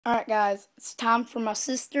Alright guys, it's time for my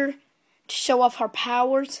sister to show off her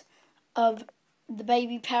powers of the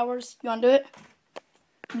baby powers. You want to do it?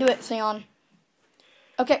 Do it, Sion.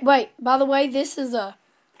 Okay, wait. By the way, this is a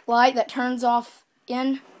light that turns off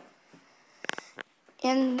in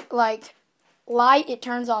like light. It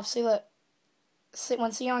turns off. See, look. See,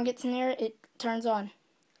 when Sion gets in there, it turns on.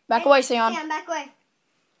 Back away, Sion. Sion, back away.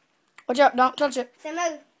 Watch out! Don't touch it. Say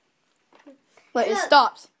move. Wait, it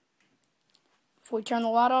stops. If we turn the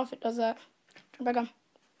light off, it does that. Turn back on.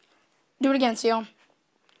 Do it again, Sion.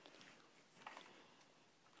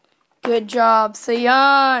 Good job,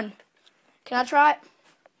 Sion. Can I try it?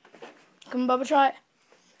 Come on, Bubba, try it.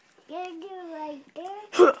 Gotta do it right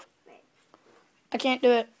there. I can't do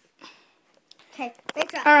it. Okay,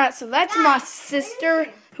 thanks. Alright, so that's my sister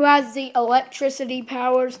who has the electricity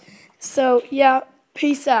powers. So, yeah,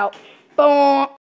 peace out. Boom.